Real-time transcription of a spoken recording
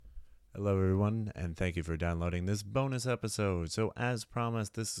Hello, everyone, and thank you for downloading this bonus episode. So, as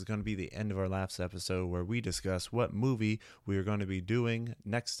promised, this is going to be the end of our last episode where we discuss what movie we are going to be doing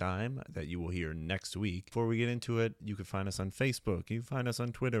next time that you will hear next week. Before we get into it, you can find us on Facebook, you can find us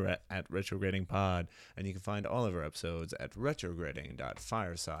on Twitter at retrogradingpod, and you can find all of our episodes at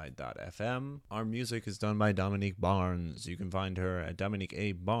retrograding.fireside.fm. Our music is done by Dominique Barnes. You can find her at Dominique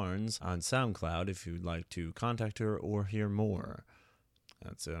A. Barnes on SoundCloud if you'd like to contact her or hear more.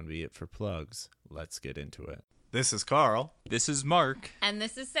 That's going to be it for plugs. Let's get into it. This is Carl. This is Mark. And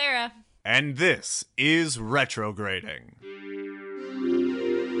this is Sarah. And this is Retrograding.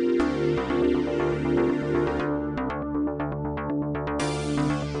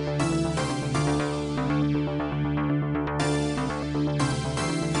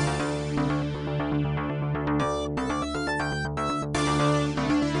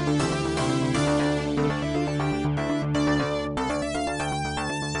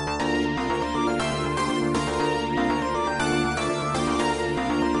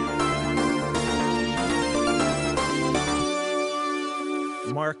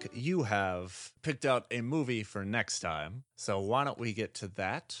 Mark, you have picked out a movie for next time, so why don't we get to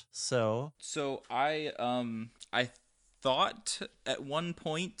that? So I thought at one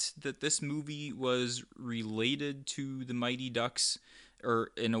point that this movie was related to the Mighty Ducks,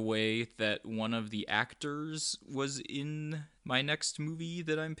 or in a way that one of the actors was in my next movie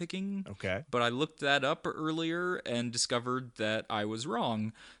that I'm picking. Okay. But I looked that up earlier and discovered that I was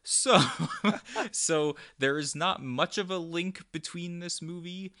wrong. So so there is not much of a link between this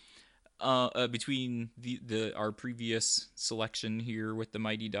movie between our previous selection here with the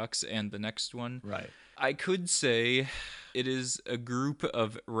Mighty Ducks and the next one. Right. I could say it is a group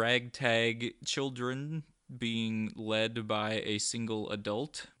of ragtag children being led by a single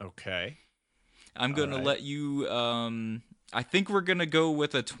adult. Okay. I'm going to let you I think we're going to go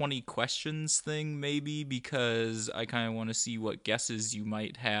with a 20 questions thing maybe, because I kind of want to see what guesses you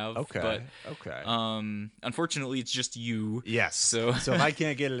might have. Okay. But okay. Unfortunately it's just you. Yes. So if I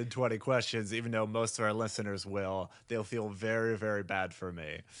can't get it in 20 questions, even though most of our listeners will, they'll feel very, very bad for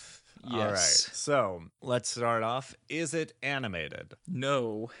me. Yes. All right. So let's start off. Is it animated?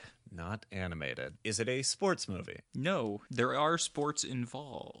 No. Not animated. Is it a sports movie? No, there are sports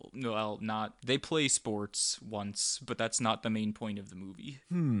involved. Well, not. They play sports once, but that's not the main point of the movie.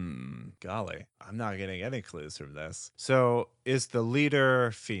 Golly. I'm not getting any clues from this. So, is the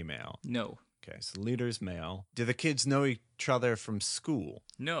leader female? No. Okay, so the leader's male. Do the kids know each other from school?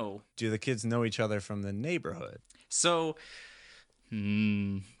 No. Do the kids know each other from the neighborhood? So,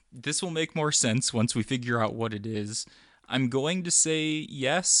 this will make more sense once we figure out what it is. I'm going to say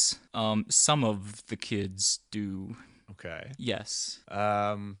yes. Some of the kids do. Okay. Yes.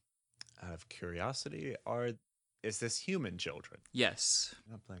 Out of curiosity, is this human children? Yes.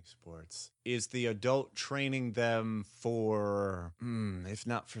 Not playing sports. Is the adult training them for, if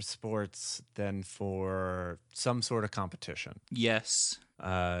not for sports, then for some sort of competition? Yes.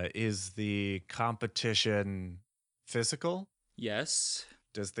 Is the competition physical? Yes.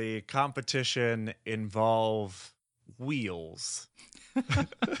 Does the competition involve wheels?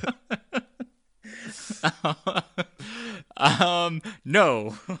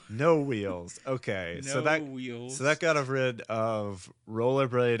 No. No wheels. Okay. No wheels. So that got rid of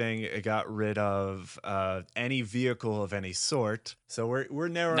rollerblading. It got rid of any vehicle of any sort. So we're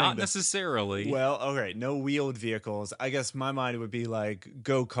narrowing. Not necessarily. Well, okay. No wheeled vehicles. I guess my mind would be like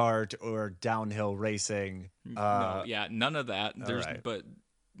go-kart or downhill racing. No, yeah, none of that. There's right. But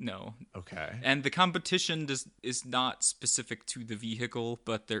no. Okay. And the competition is not specific to the vehicle,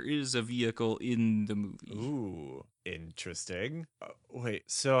 but there is a vehicle in the movie. Ooh, interesting. Wait,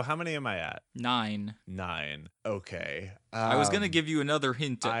 so how many am I at? 9. 9. Okay. I was gonna give you another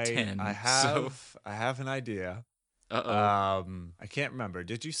hint at 10. I have an idea. Uh-oh. I can't remember.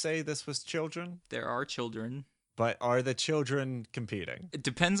 Did you say this was children? There are children. But are the children competing? It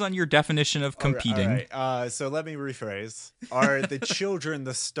depends on your definition of competing. All right. So let me rephrase. Are the children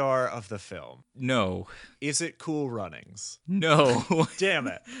the star of the film? No. Is it Cool Runnings? No. Damn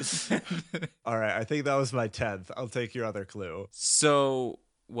it. All right. I think that was my 10th. I'll take your other clue. So,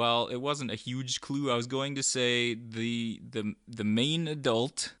 well, it wasn't a huge clue. I was going to say the main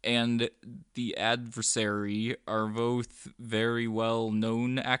adult and the adversary are both very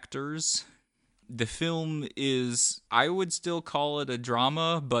well-known actors. The film is, I would still call it a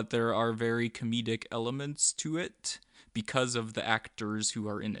drama, but there are very comedic elements to it because of the actors who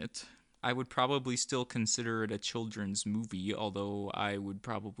are in it. I would probably still consider it a children's movie, although I would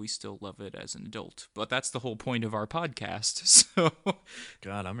probably still love it as an adult. But that's the whole point of our podcast. So,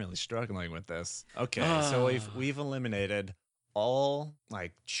 God, I'm really struggling with this. Okay, so we've eliminated all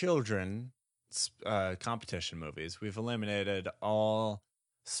like children competition movies. We've eliminated all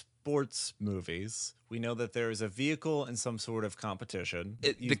sports movies. We know that there is a vehicle in some sort of competition.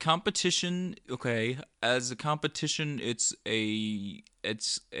 The competition, okay, as a competition, it's a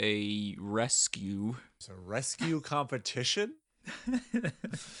rescue. It's a rescue competition?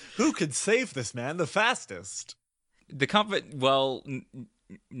 Who can save this man the fastest?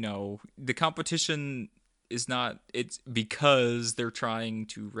 No. The competition is not, it's because they're trying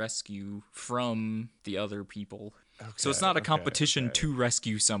to rescue from the other people. So it's not a competition to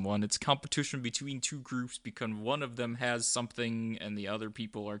rescue someone. It's a competition between two groups because one of them has something and the other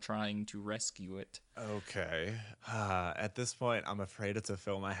people are trying to rescue it. Okay. At this point, I'm afraid it's a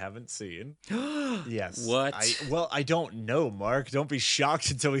film I haven't seen. Yes. What? I don't know, Mark. Don't be shocked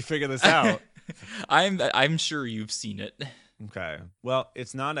until we figure this out. I'm sure you've seen it. Okay. Well,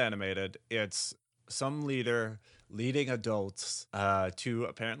 it's not animated. It's some leader leading adults to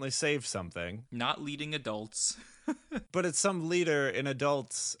apparently save something. Not leading adults. But it's some leader in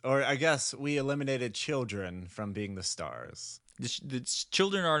adults, or I guess we eliminated children from being the stars. The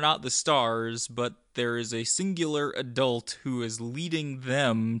children are not the stars, but there is a singular adult who is leading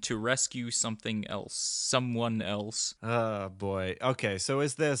them to rescue someone else. Oh, boy. Okay, so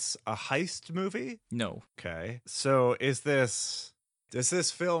is this a heist movie? No. Okay. So does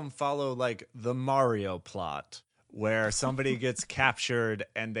this film follow like the Mario plot, where somebody gets captured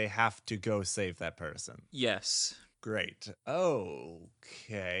and they have to go save that person? Yes. Great.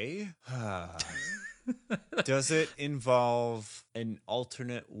 Okay. Does it involve an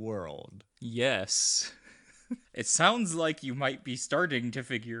alternate world? Yes. It sounds like you might be starting to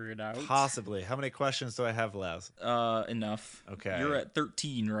figure it out. Possibly. How many questions do I have left? Enough. Okay. You're at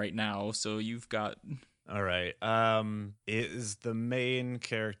 13 right now, so you've got... All right. Is the main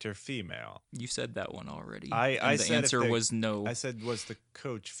character female? You said that one already. I the said answer was no. I said, was the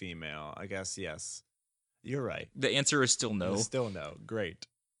coach female? I guess yes. You're right. The answer is still no. Still no. Great.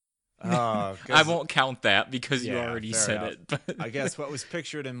 I won't count that because you already said enough. it. But I guess what was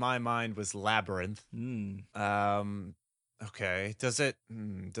pictured in my mind was Labyrinth. Okay. Does it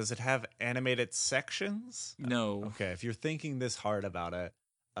have animated sections? No. Okay. If you're thinking this hard about it,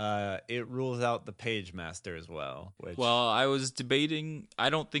 it rules out the Page Master as well. Well, I was debating.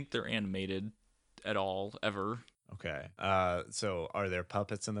 I don't think they're animated at all, ever. Okay. So are there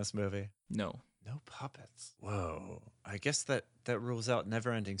puppets in this movie? No. No puppets. Whoa. I guess that rules out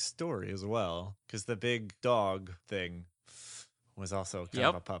Neverending Story as well, because the big dog thing was also kind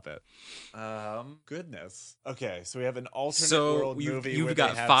of a puppet. Goodness. Okay, so we have an alternate world movie you've where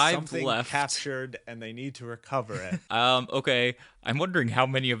got they have 5 something left. captured and they need to recover it. Okay. I'm wondering how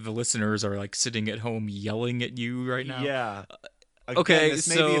many of the listeners are like sitting at home yelling at you right now. Yeah. Okay, this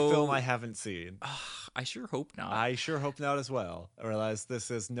may be a film I haven't seen. I sure hope not. I sure hope not as well. Or else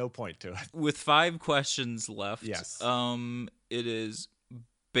this is no point to it. With 5 questions left, yes. It is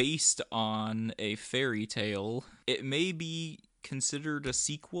based on a fairy tale. It may be considered a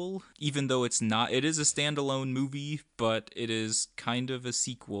sequel, even though it's not. It is a standalone movie, but it is kind of a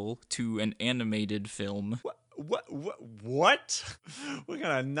sequel to an animated film. What kind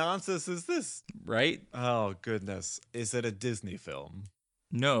of nonsense is this? Right? Oh, goodness. Is it a Disney film?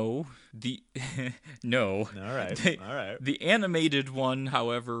 No. No. All right. The animated one,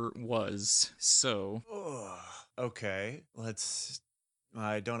 however, was. So. Okay.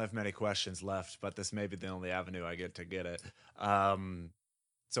 I don't have many questions left, but this may be the only avenue I get it.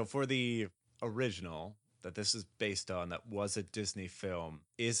 So for the original that this is based on, that was a Disney film,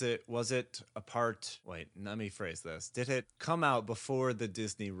 was it a part? Wait, let me phrase this. Did it come out before the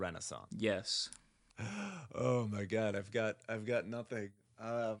Disney Renaissance? Yes. Oh my God, I've got nothing.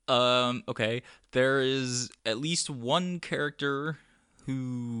 Okay. There is at least one character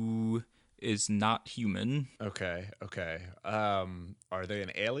who is not human. Okay. Are they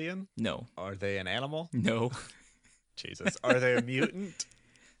an alien? No. Are they an animal? No. Jesus. Are they a mutant?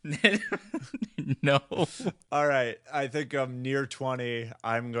 No. All right. I think I'm near 20.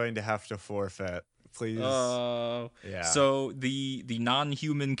 I'm going to have to forfeit. Please. Yeah. So the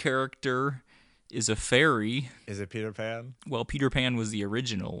non-human character is a fairy. Is it Peter Pan? Well, Peter Pan was the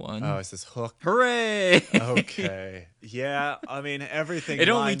original one. Oh, is this Hook? Hooray! Okay. Yeah, I mean, everything It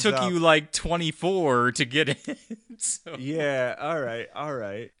only took up. you like 24 to get it. So. Yeah, all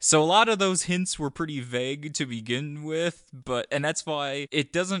right. So a lot of those hints were pretty vague to begin with, and that's why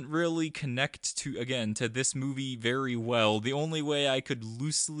it doesn't really connect to this movie very well. The only way I could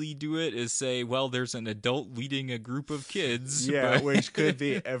loosely do it is say, well, there's an adult leading a group of kids. Yeah, which could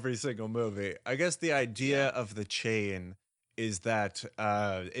be every single movie. I guess the idea of the chain is that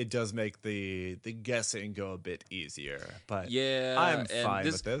it does make the guessing go a bit easier. But Yeah, I'm and fine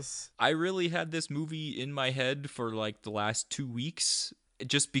with this. I really had this movie in my head for like the last 2 weeks,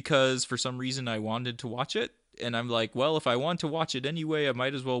 just because for some reason I wanted to watch it. And I'm like, well, if I want to watch it anyway, I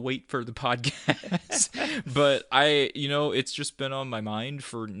might as well wait for the podcast. But it's just been on my mind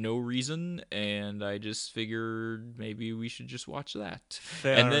for no reason, and I just figured maybe we should just watch that.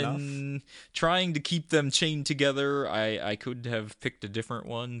 Fair And enough. then trying to keep them chained together, I could have picked a different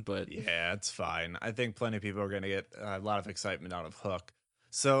one, but Yeah, it's fine. I think plenty of people are going to get a lot of excitement out of Hook.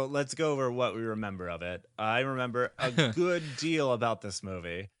 So let's go over what we remember of it. I remember a good deal about this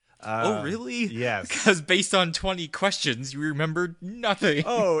movie. oh, really? Yes. Because based on 20 questions, you remembered nothing.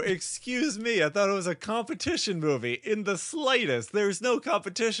 Oh, excuse me. I thought it was a competition movie in the slightest. There's no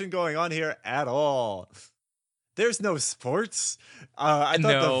competition going on here at all. There's no sports. I thought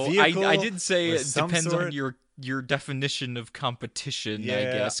No, the vehicle I did say was it some depends sort. on your definition of competition, I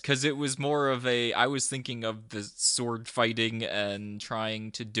Yeah. guess, because it was more of I was thinking of the sword fighting and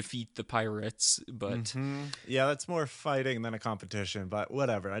trying to defeat the pirates, but Mhm. Yeah, that's more fighting than a competition, but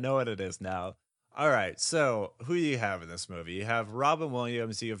whatever. I know what it is now. All right, so who do you have in this movie? You have Robin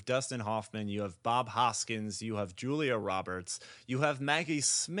Williams, you have Dustin Hoffman, you have Bob Hoskins, you have Julia Roberts, you have Maggie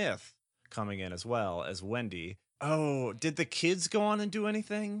Smith coming in as well as Wendy. Oh, did the kids go on and do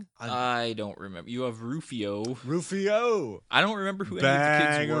anything? I don't remember. You have Rufio. Rufio! I don't remember who any of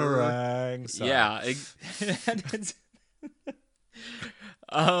the kids were. Bangarang. Sorry. Yeah.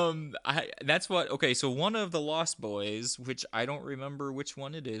 That's what. Okay, so one of the Lost Boys, which I don't remember which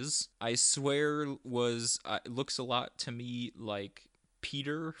one it is, I swear looks a lot to me like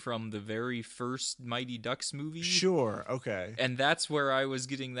Peter from the very first Mighty Ducks movie. Sure, okay. And that's where I was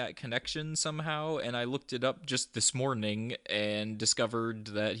getting that connection somehow, and I looked it up just this morning and discovered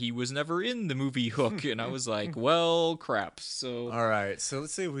that he was never in the movie Hook, and I was like, well, crap. So All right, so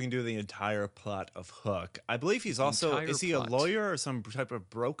let's see if we can do the entire plot of Hook. I believe he's also, Entire is he plot. a lawyer or some type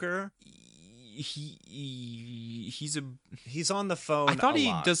of broker? he's a He's on the phone. I thought a he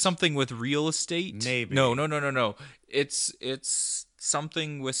lot. does something with real estate. Maybe. No. It's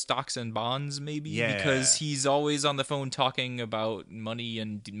something with stocks and bonds, maybe. Yeah. Because he's always on the phone talking about money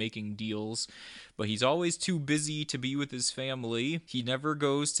and making deals, but he's always too busy to be with his family. He never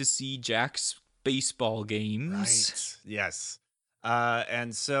goes to see Jack's baseball games. Right. Yes.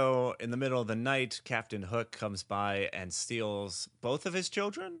 And so in the middle of the night, Captain Hook comes by and steals both of his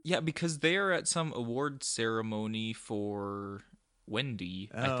children. Yeah, because they're at some award ceremony for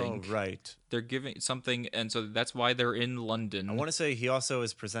Wendy, I think. Oh, right. They're giving something, and so that's why they're in London. I want to say he also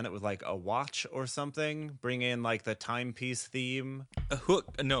is presented with like a watch or something, bring in like the timepiece theme.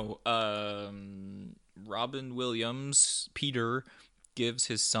 Robin Williams, Peter, gives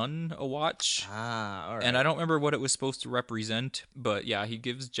his son a watch. Ah, all right. And I don't remember what it was supposed to represent, but yeah, he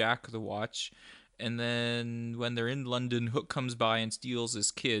gives Jack the watch. And then when they're in London, Hook comes by and steals his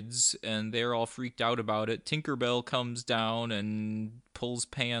kids, and they're all freaked out about it. Tinkerbell comes down and pulls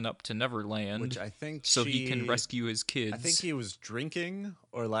Pan up to Neverland, Which I think so he can rescue his kids. I think he was drinking,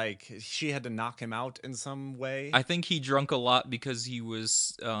 or like she had to knock him out in some way. I think he drunk a lot because he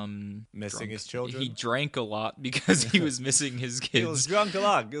was Missing drunk. his children. He drank a lot because he was missing his He was kids. drunk a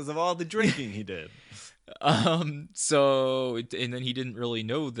lot because of all the drinking he did. So and then he didn't really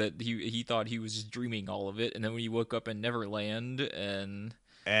know that he thought he was just dreaming all of it, and then when he woke up in Neverland and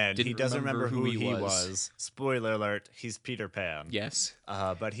he didn't doesn't remember who he was. was. Spoiler alert, he's Peter Pan. Yes.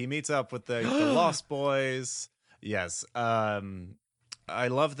 But he meets up with the Lost Boys. Yes. I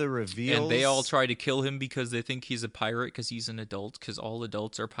love the reveals. And they all try to kill him because they think he's a pirate because he's an adult, because all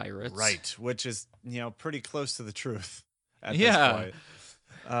adults are pirates. Right, which is, pretty close to the truth at Yeah. this point.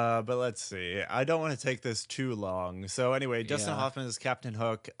 But let's see. I don't want to take this too long. So anyway, Dustin Yeah. Hoffman is Captain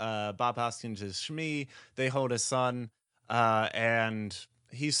Hook. Bob Hoskins is Shmi. They hold his son. And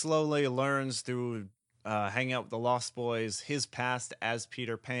he slowly learns through hanging out with the Lost Boys his past as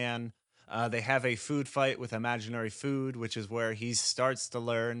Peter Pan. They have a food fight with imaginary food, which is where he starts to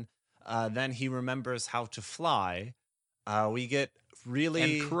learn. Then he remembers how to fly. We get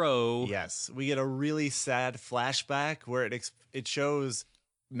really... And Crow. Yes, we get a really sad flashback where it shows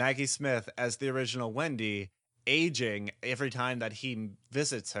Maggie Smith as the original Wendy aging every time that he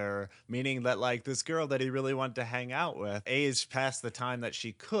visits her, meaning that like this girl that he really wanted to hang out with aged past the time that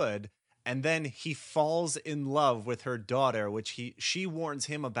she could. And then he falls in love with her daughter, which she warns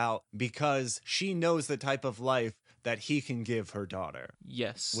him about because she knows the type of life that he can give her daughter,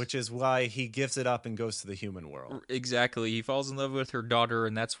 Yes. which is why he gives it up and goes to the human world. Exactly. He falls in love with her daughter,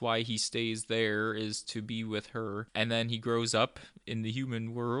 and that's why he stays there, is to be with her. And then he grows up in the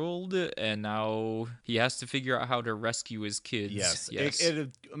human world, and now he has to figure out how to rescue his kids. Yes.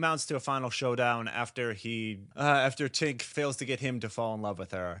 It amounts to a final showdown after after Tink fails to get him to fall in love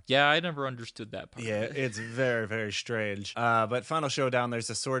with her. Yeah, I never understood that part. Yeah, it's very, very strange. But final showdown, there's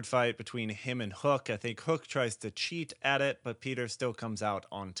a sword fight between him and Hook. I think Hook tries to cheat at it, but Peter still comes out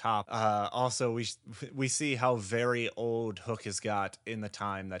on top. Also, we see how very old Hook has got in the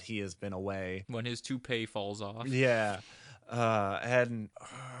time that he has been away. When his toupee falls off. Yeah. And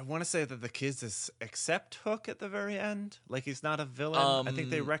I want to say that the kids accept Hook at the very end. Like, he's not a villain. I think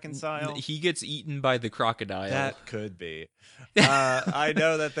they reconcile. He gets eaten by the crocodile. That could be. I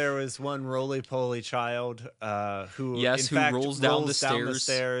know that there was one roly-poly child who, yes, in fact, rolls down the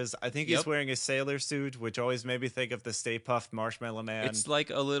stairs. I think he's wearing a sailor suit, which always made me think of the Stay Puft Marshmallow Man. It's like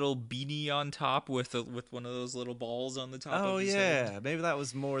a little beanie on top with one of those little balls on the top of his head. Maybe that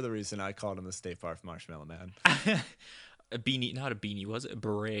was more the reason I called him the Stay Puft Marshmallow Man. A beanie, not a beanie, was it? A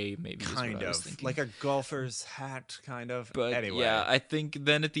beret, maybe. Kind is what I was of. thinking. Like a golfer's hat, kind of. But anyway. yeah, I think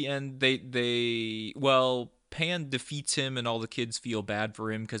then at the end, Pan defeats him, and all the kids feel bad for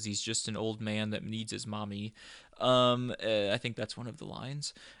him because he's just an old man that needs his mommy. I think that's one of the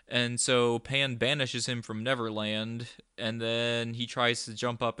lines. And so Pan banishes him from Neverland, and then he tries to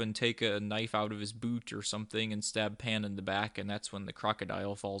jump up and take a knife out of his boot or something and stab Pan in the back, and that's when the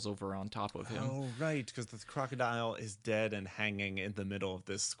crocodile falls over on top of him. Oh, right, because the crocodile is dead and hanging in the middle of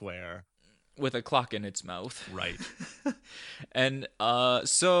this square. With a clock in its mouth. Right. And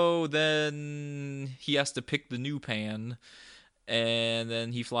so then he has to pick the new Pan, and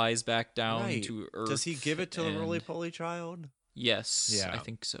then he flies back down to Earth. Does he give it to the roly-poly child? Yes, yeah. I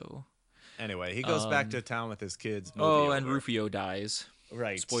think so. Anyway, he goes back to town with his kids. And Rufio dies.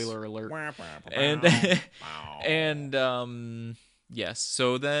 Right. Spoiler alert. And yes.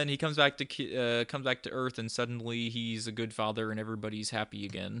 So then he comes back to Earth, and suddenly he's a good father, and everybody's happy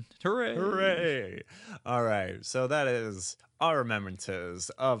again. Hooray! Hooray! All right. So that is our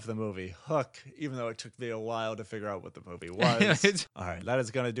remembrances of the movie Hook, even though it took me a while to figure out what the movie was. All right. That is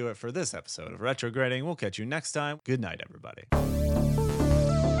going to do it for this episode of Retrograding. We'll catch you next time. Good night, everybody.